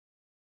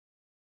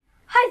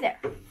Hi there,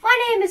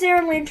 my name is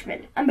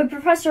L17. I'm a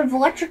professor of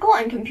electrical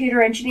and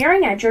computer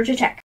engineering at Georgia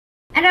Tech,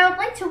 and I would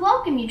like to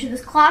welcome you to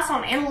this class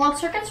on analog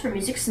circuits for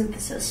music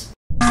synthesis.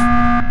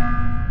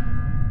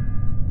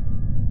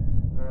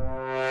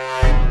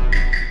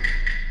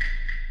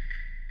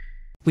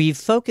 We've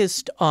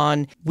focused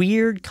on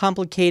weird,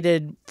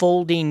 complicated,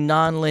 folding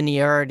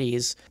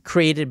nonlinearities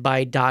created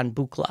by Don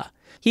Buchla.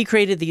 He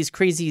created these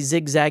crazy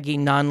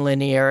zigzagging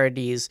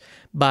nonlinearities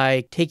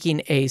by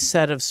taking a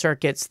set of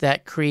circuits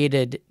that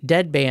created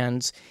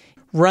deadbands,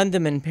 run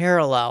them in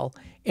parallel,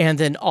 and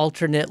then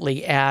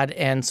alternately add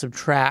and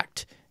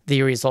subtract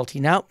the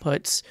resulting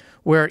outputs,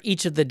 where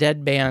each of the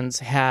deadbands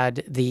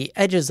had the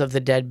edges of the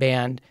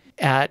deadband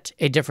at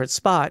a different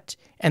spot,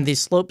 and the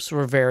slopes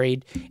were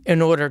varied in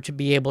order to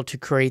be able to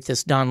create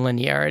this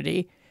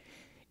nonlinearity.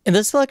 In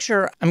this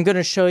lecture, I'm going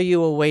to show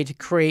you a way to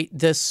create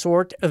this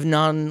sort of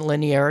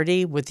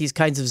nonlinearity with these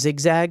kinds of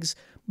zigzags,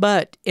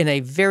 but in a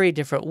very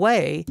different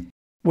way.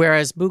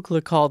 Whereas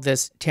Buchla called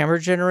this timbre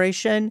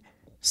generation,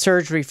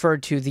 Serge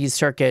referred to these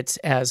circuits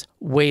as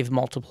wave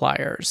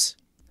multipliers.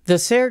 The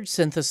Serge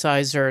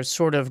synthesizer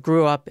sort of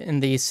grew up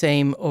in the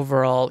same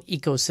overall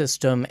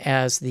ecosystem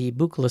as the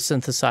Buchla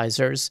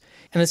synthesizers,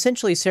 and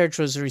essentially Serge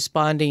was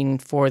responding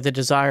for the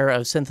desire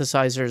of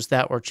synthesizers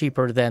that were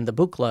cheaper than the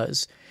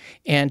Buchlas,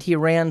 and he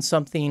ran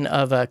something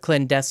of a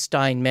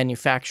clandestine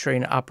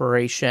manufacturing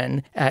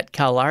operation at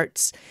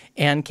CalArts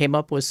and came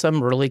up with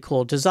some really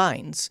cool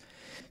designs.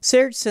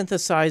 Serge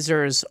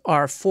synthesizers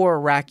are 4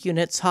 rack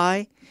units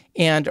high,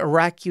 and a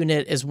rack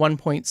unit is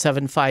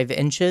 1.75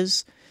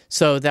 inches.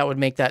 So that would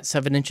make that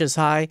 7 inches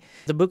high.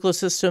 The Buchla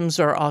systems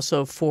are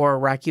also 4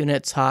 rack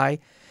units high.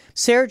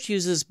 Serge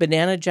uses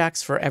banana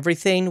jacks for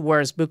everything,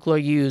 whereas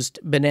Buchla used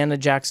banana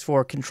jacks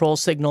for control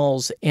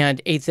signals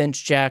and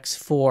 1/8-inch jacks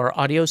for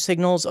audio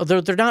signals, although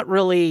they're not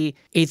really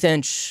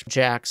 1/8-inch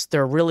jacks.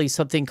 They're really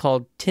something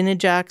called tinny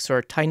jacks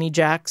or tiny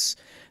jacks.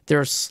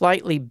 They're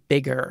slightly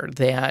bigger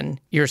than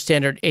your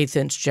standard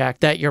 1/8-inch jack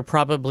that you're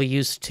probably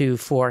used to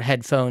for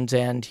headphones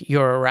and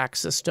Eurorack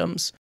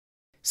systems.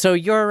 So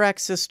Eurorack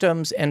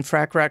systems and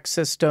FRAC rack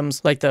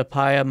systems like the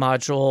Paya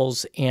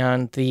modules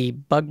and the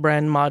Bug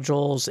Brand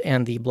modules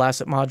and the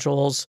Blasset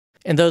modules,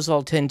 and those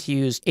all tend to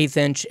use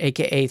 1/8-inch,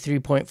 aka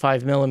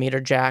 3.5 millimeter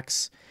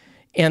jacks.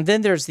 And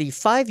then there's the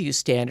 5U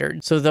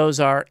standard, so those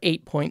are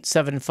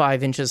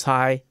 8.75 inches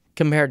high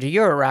compared to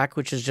Eurorack,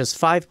 which is just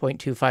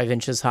 5.25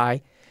 inches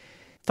high.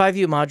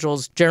 5U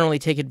modules generally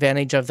take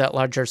advantage of that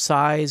larger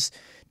size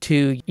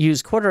to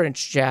use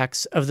 1/4-inch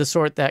jacks of the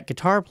sort that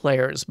guitar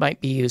players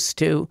might be used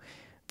to,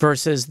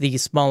 versus the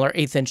smaller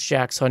 1/8-inch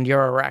jacks on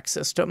Eurorack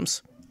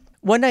systems.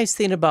 One nice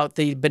thing about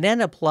the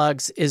banana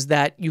plugs is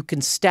that you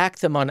can stack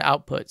them on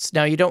outputs.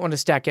 Now, you don't want to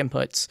stack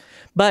inputs,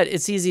 but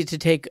it's easy to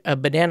take a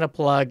banana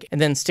plug and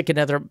then stick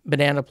another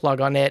banana plug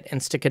on it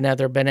and stick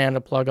another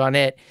banana plug on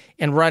it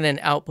and run an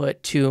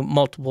output to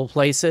multiple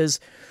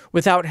places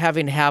without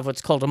having to have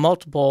what's called a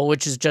multiple,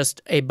 which is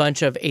just a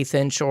bunch of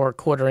 1/8-inch or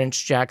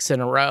 1/4-inch jacks in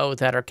a row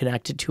that are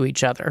connected to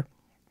each other.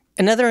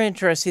 Another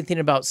interesting thing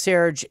about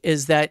Serge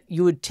is that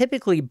you would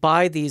typically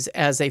buy these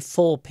as a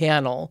full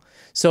panel.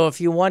 So if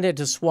you wanted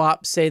to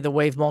swap, say, the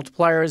wave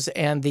multipliers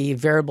and the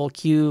variable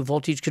Q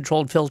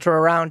voltage-controlled filter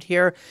around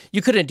here,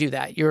 you couldn't do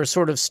that. You were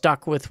sort of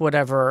stuck with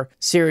whatever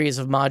series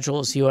of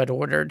modules you had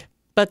ordered.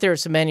 But there are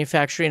some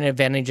manufacturing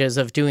advantages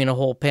of doing a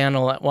whole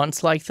panel at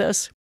once like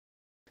this.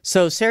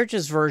 So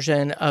Serge's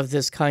version of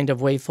this kind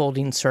of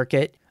wave-folding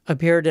circuit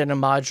appeared in a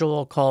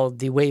module called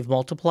the wave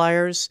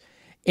multipliers.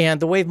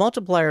 And the wave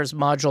multipliers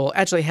module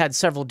actually had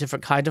several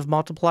different kinds of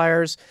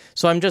multipliers,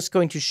 so I'm just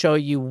going to show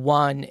you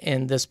one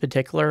in this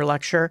particular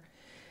lecture.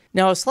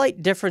 Now, a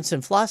slight difference in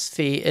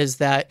philosophy is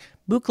that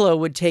Buchla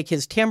would take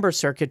his timbre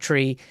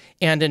circuitry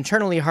and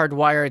internally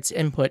hardwire its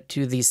input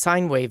to the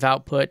sine wave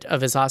output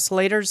of his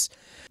oscillators.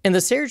 In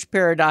the Serge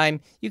paradigm,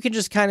 you can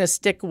just kind of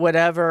stick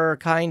whatever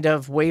kind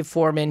of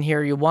waveform in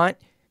here you want.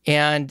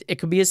 And it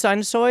could be a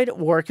sinusoid,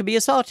 or it could be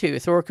a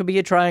sawtooth, or it could be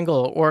a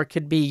triangle, or it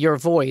could be your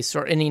voice,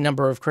 or any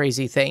number of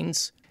crazy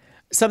things.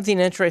 Something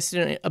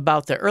interesting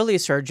about the early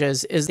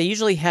Serges is they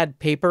usually had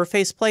paper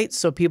faceplates,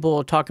 so people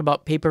will talk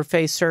about paper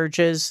face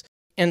Serges.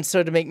 And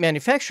so to make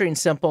manufacturing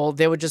simple,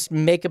 they would just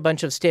make a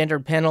bunch of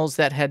standard panels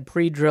that had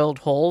pre-drilled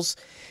holes,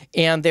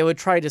 and they would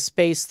try to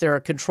space their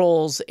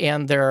controls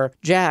and their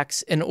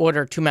jacks in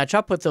order to match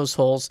up with those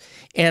holes.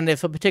 And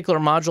if a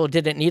particular module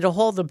didn't need a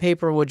hole, the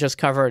paper would just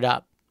cover it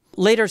up.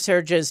 Later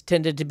Serges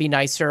tended to be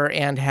nicer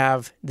and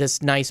have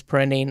this nice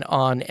printing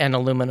on an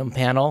aluminum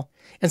panel.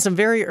 And some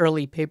very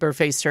early paper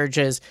face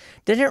Serges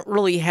didn't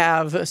really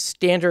have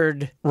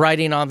standard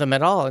writing on them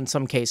at all in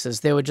some cases.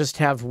 They would just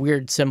have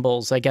weird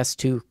symbols, I guess,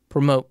 to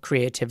promote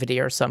creativity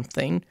or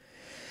something.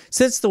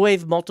 Since the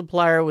wave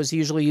multiplier was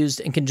usually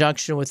used in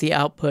conjunction with the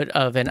output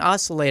of an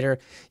oscillator,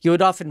 you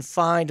would often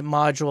find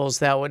modules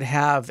that would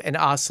have an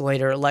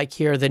oscillator, like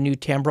here, the new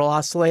timbral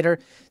oscillator,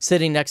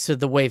 sitting next to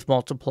the wave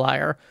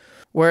multiplier.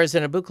 Whereas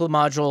in a Buchla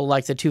module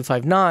like the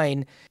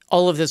 259,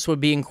 all of this would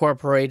be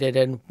incorporated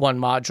in one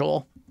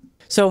module.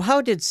 So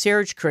how did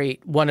Serge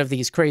create one of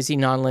these crazy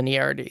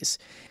nonlinearities?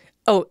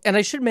 Oh, and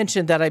I should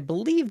mention that I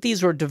believe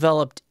these were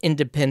developed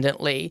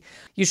independently.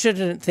 You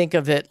shouldn't think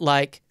of it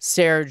like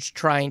Serge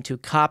trying to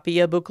copy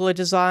a Buchla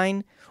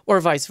design, or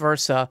vice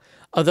versa,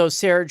 although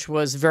Serge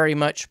was very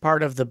much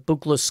part of the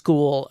Buchla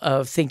school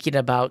of thinking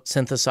about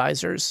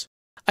synthesizers.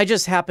 I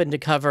just happened to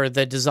cover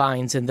the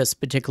designs in this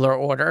particular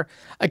order.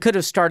 I could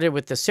have started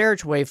with the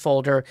Serge wave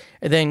folder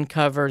and then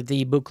covered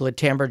the Buchla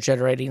timbre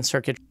generating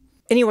circuit.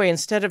 Anyway,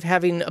 instead of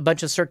having a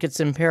bunch of circuits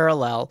in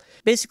parallel,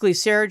 basically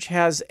Serge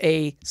has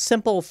a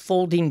simple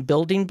folding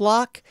building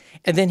block,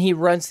 and then he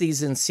runs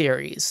these in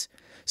series.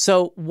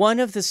 So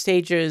one of the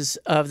stages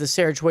of the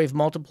Serge wave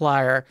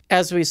multiplier,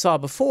 as we saw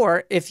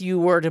before, if you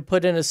were to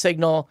put in a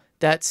signal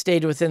that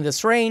stayed within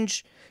this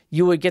range,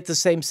 you would get the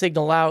same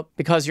signal out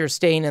because you're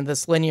staying in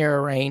this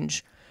linear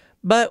range.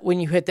 But when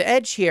you hit the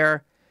edge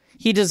here,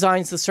 he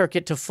designs the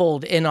circuit to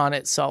fold in on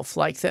itself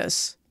like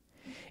this.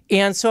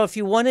 And so if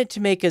you wanted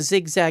to make a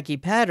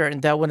zigzaggy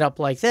pattern that went up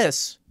like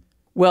this,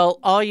 well,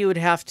 all you would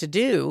have to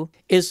do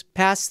is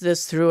pass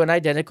this through an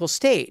identical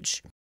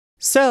stage.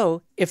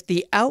 So if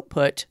the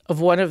output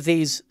of one of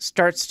these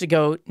starts to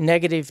go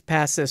negative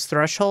past this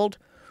threshold,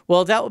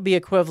 well, that would be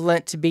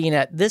equivalent to being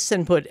at this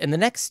input in the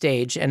next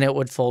stage, and it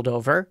would fold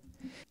over.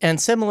 And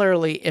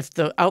similarly, if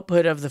the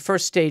output of the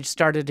first stage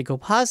started to go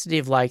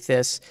positive like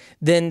this,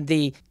 then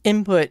the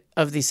input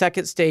of the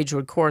second stage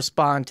would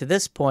correspond to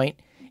this point,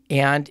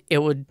 and it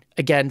would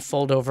again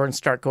fold over and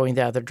start going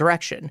the other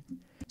direction.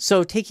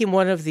 So taking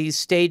one of these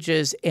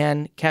stages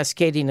and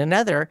cascading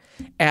another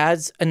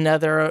adds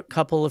another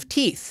couple of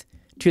teeth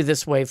to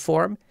this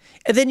waveform,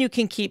 and then you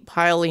can keep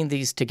piling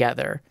these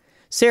together.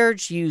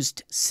 Serge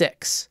used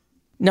 6.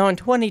 Now in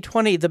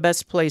 2020, the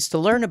best place to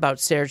learn about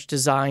Serge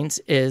designs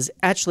is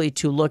actually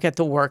to look at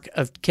the work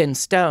of Ken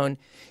Stone,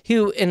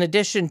 who, in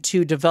addition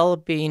to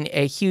developing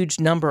a huge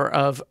number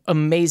of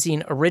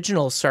amazing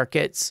original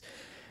circuits,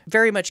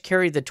 very much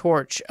carried the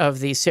torch of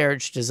the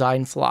Serge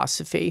design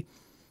philosophy.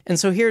 And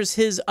so here's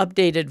his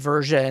updated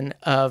version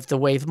of the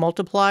wave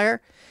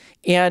multiplier.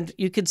 And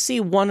you can see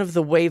one of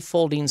the wave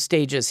folding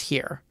stages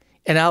here.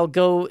 And I'll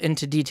go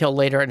into detail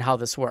later on how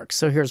this works.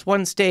 So here's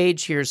one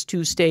stage, here's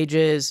 2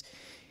 stages,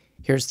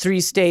 here's 3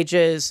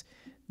 stages.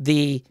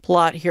 The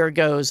plot here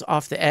goes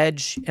off the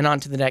edge and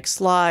onto the next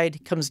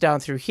slide, comes down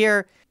through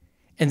here.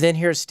 And then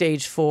here's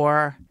stage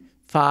 4,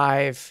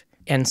 5,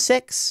 and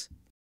 6.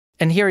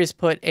 And here he's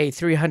put a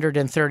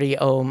 330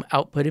 ohm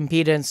output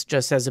impedance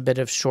just as a bit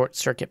of short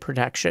circuit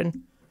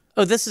protection.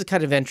 Oh, this is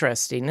kind of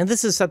interesting. And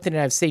this is something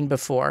I've seen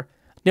before.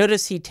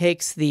 Notice he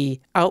takes the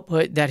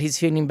output that he's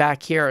feeding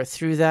back here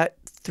through that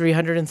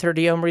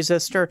 330 ohm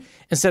resistor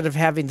instead of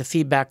having the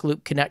feedback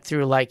loop connect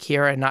through like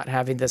here and not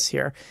having this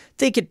here. I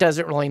think it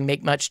doesn't really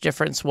make much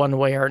difference one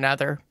way or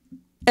another.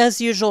 As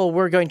usual,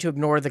 we're going to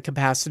ignore the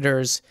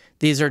capacitors.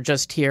 These are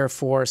just here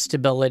for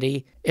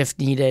stability if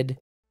needed.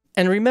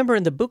 And remember,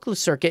 in the Buchla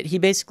circuit, he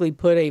basically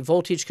put a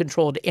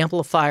voltage-controlled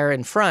amplifier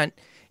in front,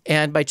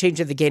 and by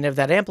changing the gain of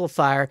that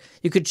amplifier,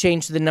 you could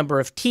change the number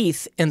of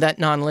teeth in that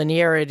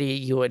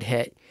nonlinearity you would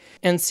hit.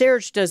 And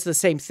Serge does the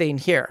same thing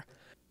here.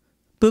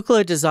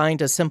 Buchla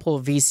designed a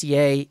simple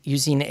VCA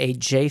using a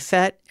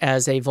JFET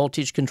as a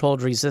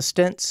voltage-controlled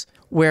resistance,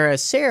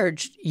 whereas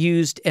Serge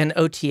used an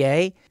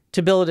OTA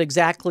to build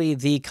exactly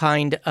the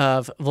kind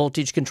of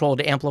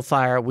voltage-controlled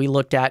amplifier we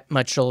looked at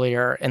much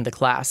earlier in the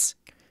class.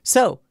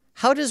 So,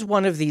 how does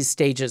one of these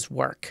stages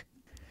work?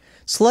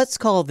 So let's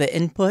call the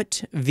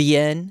input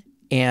Vn,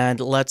 and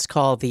let's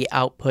call the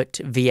output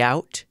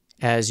Vout,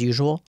 as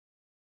usual.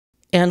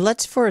 And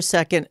let's for a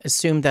second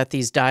assume that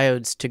these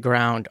diodes to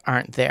ground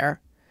aren't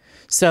there.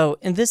 So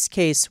in this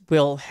case,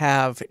 we'll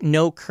have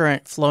no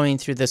current flowing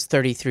through this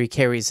 33K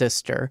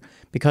resistor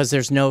because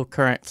there's no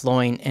current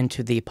flowing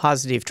into the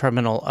positive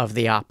terminal of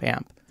the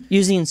op-amp.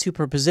 Using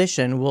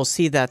superposition, we'll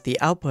see that the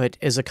output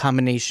is a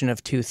combination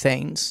of 2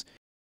 things.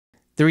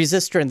 The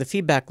resistor in the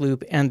feedback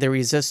loop and the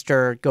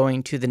resistor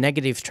going to the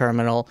negative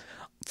terminal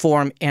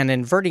form an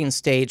inverting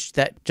stage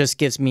that just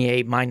gives me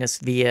a minus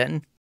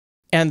Vn.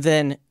 And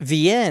then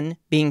Vn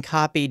being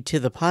copied to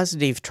the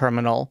positive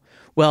terminal,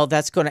 well,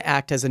 that's going to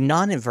act as a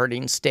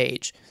non-inverting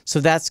stage.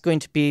 So that's going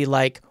to be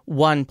like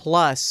 1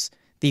 plus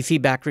the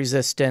feedback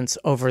resistance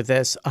over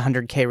this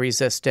 100K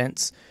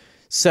resistance.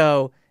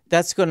 So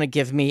that's going to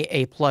give me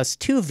a plus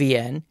 2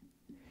 Vn.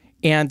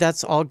 And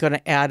that's all going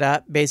to add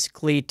up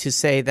basically to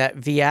say that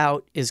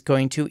Vout is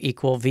going to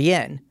equal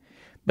Vn.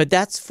 But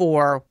that's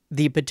for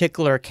the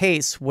particular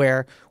case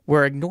where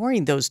we're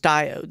ignoring those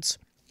diodes.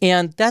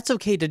 And that's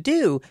okay to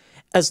do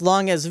as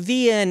long as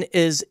Vn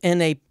is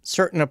in a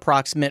certain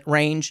approximate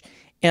range.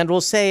 And we'll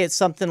say it's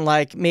something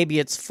like maybe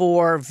it's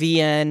 4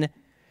 Vn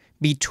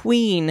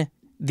between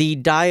the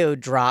diode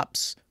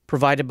drops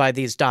provided by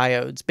these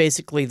diodes,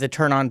 basically the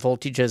turn-on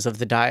voltages of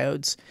the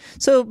diodes.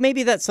 So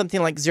maybe that's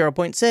something like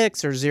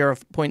 0.6 or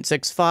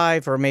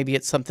 0.65, or maybe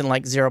it's something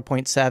like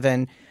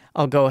 0.7.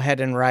 I'll go ahead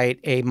and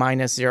write a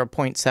minus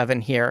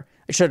 0.7 here.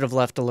 I should have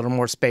left a little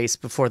more space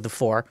before the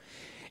 4.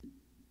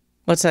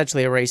 Let's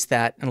actually erase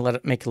that and let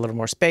it make a little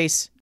more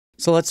space.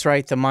 So let's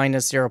write the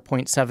minus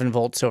 0.7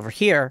 volts over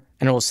here,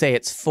 and we'll say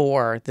it's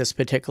for this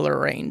particular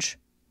range.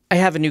 I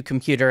have a new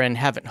computer and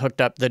haven't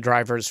hooked up the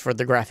drivers for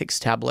the graphics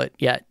tablet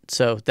yet,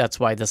 so that's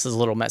why this is a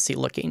little messy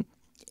looking.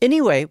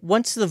 Anyway,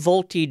 once the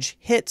voltage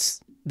hits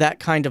that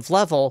kind of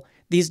level,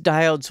 these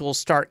diodes will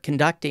start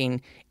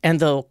conducting and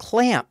they'll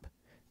clamp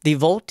the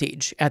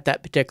voltage at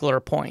that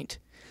particular point.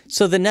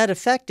 So the net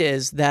effect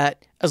is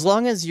that as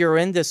long as you're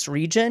in this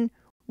region,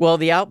 well,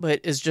 the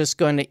output is just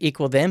going to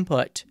equal the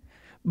input.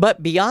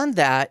 But beyond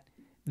that,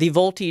 the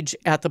voltage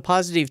at the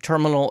positive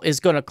terminal is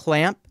going to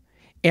clamp,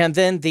 and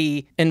then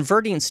the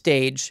inverting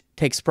stage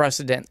takes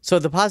precedent. So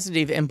the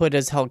positive input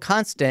is held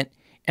constant,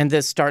 and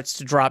this starts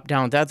to drop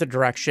down the other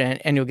direction,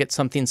 and you'll get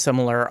something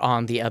similar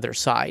on the other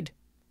side.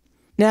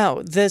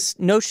 Now, this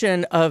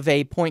notion of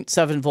a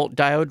 0.7 volt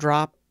diode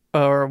drop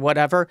or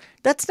whatever,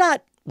 that's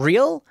not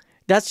real.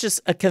 That's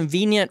just a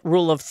convenient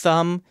rule of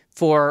thumb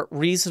for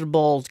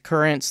reasonable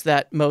currents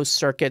that most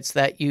circuits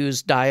that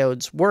use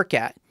diodes work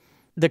at.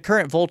 The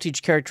current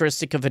voltage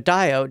characteristic of a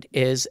diode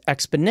is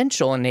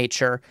exponential in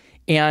nature,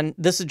 and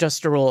this is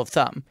just a rule of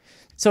thumb.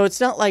 So it's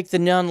not like the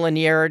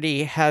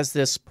nonlinearity has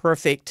this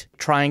perfect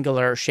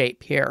triangular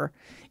shape here.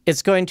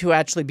 It's going to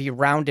actually be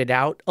rounded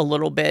out a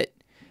little bit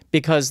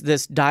because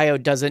this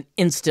diode doesn't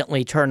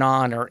instantly turn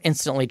on or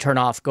instantly turn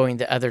off going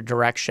the other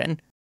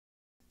direction.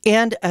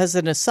 And as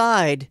an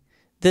aside,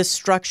 this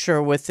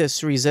structure with this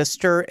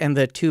resistor and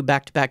the two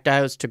back-to-back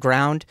diodes to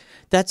ground,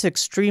 that's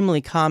extremely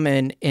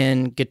common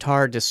in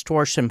guitar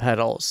distortion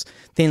pedals.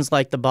 Things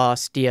like the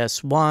Boss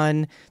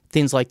DS1,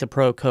 things like the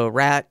Proco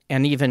Rat,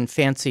 and even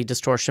fancy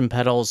distortion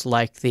pedals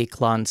like the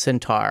Klon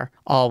Centaur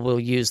all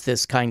will use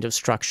this kind of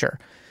structure.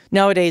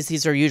 Nowadays,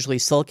 these are usually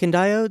silicon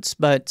diodes,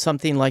 but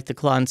something like the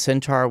Klon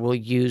Centaur will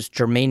use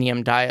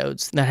germanium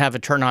diodes that have a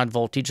turn-on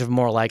voltage of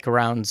more like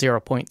around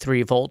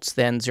 0.3 volts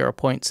than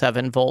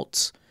 0.7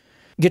 volts.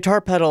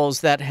 Guitar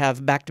pedals that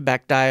have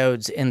back-to-back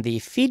diodes in the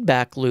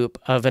feedback loop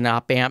of an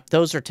op-amp,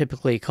 those are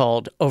typically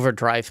called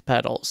overdrive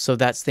pedals. So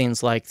that's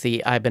things like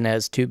the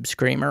Ibanez Tube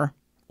Screamer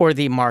or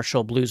the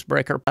Marshall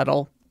Bluesbreaker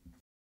pedal.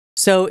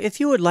 So if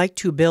you would like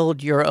to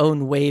build your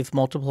own wave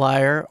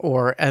multiplier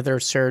or other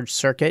Serge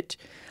circuit,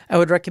 I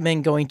would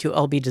recommend going to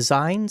LB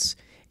Designs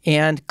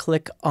and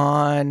click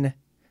on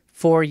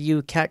For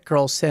You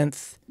Catgirl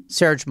Synth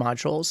Serge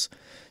modules.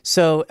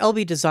 So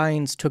LB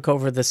Designs took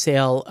over the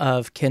sale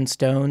of Ken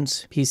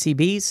Stone's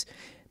PCBs,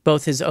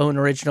 both his own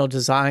original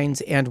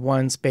designs and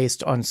ones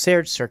based on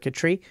Serge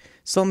circuitry.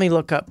 So let me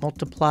look up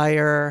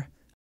multiplier,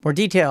 more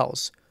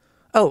details.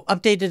 Oh,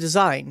 updated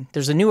design.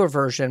 There's a newer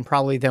version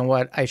probably than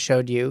what I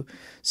showed you.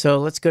 So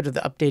let's go to the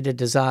updated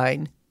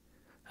design.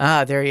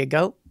 Ah, there you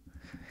go.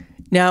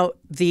 Now,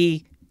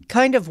 the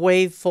kind of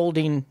wave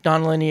folding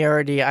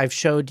nonlinearity I've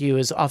showed you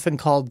is often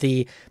called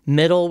the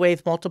middle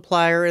wave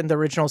multiplier in the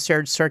original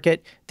Serge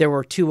circuit. There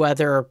were two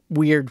other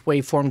weird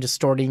waveform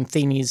distorting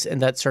thingies in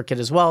that circuit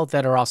as well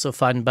that are also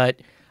fun,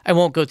 but I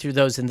won't go through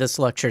those in this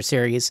lecture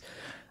series.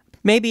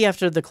 Maybe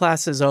after the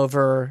class is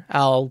over,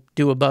 I'll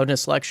do a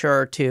bonus lecture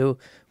or two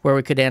where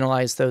we could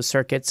analyze those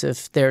circuits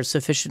if there's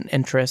sufficient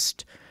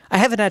interest. I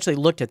haven't actually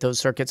looked at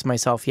those circuits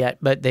myself yet,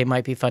 but they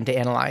might be fun to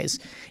analyze.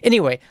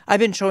 Anyway, I've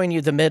been showing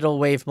you the middle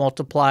wave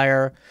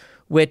multiplier,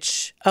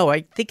 which,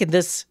 I think in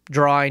this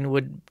drawing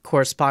would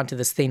correspond to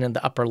this thing in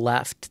the upper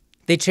left.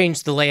 They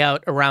changed the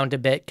layout around a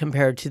bit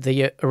compared to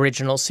the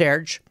original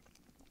Serge.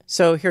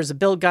 So here's a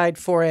build guide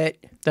for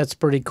it. That's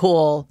pretty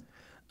cool.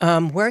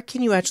 Where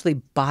can you actually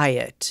buy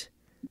it?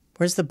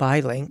 Where's the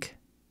buy link?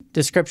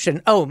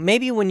 Description. Oh,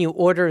 maybe when you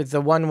order the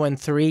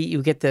 113,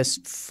 you get this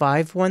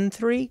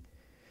 513?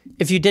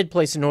 If you did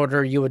place an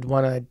order, you would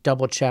want to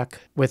double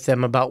check with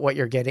them about what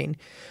you're getting.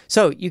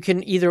 So you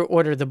can either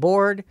order the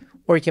board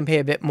or you can pay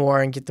a bit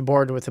more and get the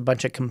board with a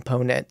bunch of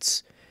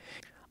components.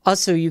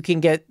 Also, you can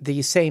get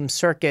the same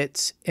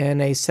circuits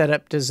in a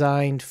setup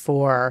designed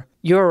for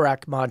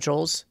Eurorack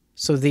modules.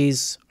 So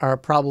these are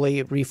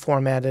probably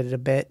reformatted a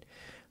bit.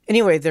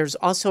 Anyway, there's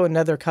also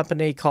another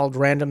company called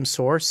Random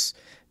Source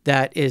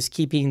that is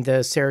keeping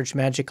the Serge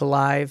magic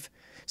alive.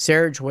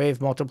 Serge wave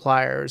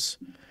multipliers.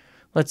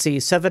 Let's see,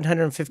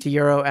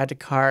 €750 add to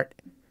cart.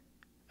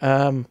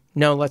 No,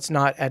 let's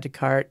not add to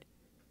cart.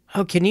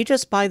 Oh, can you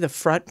just buy the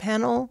front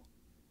panel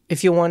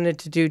if you wanted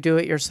to do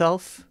it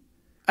yourself?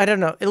 I don't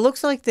know. It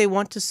looks like they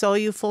want to sell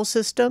you full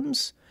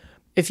systems.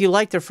 If you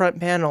like the front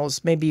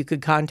panels, maybe you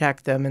could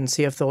contact them and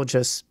see if they'll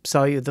just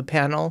sell you the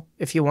panel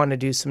if you want to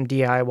do some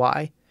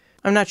DIY.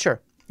 I'm not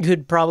sure. You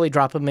could probably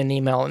drop them an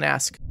email and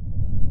ask.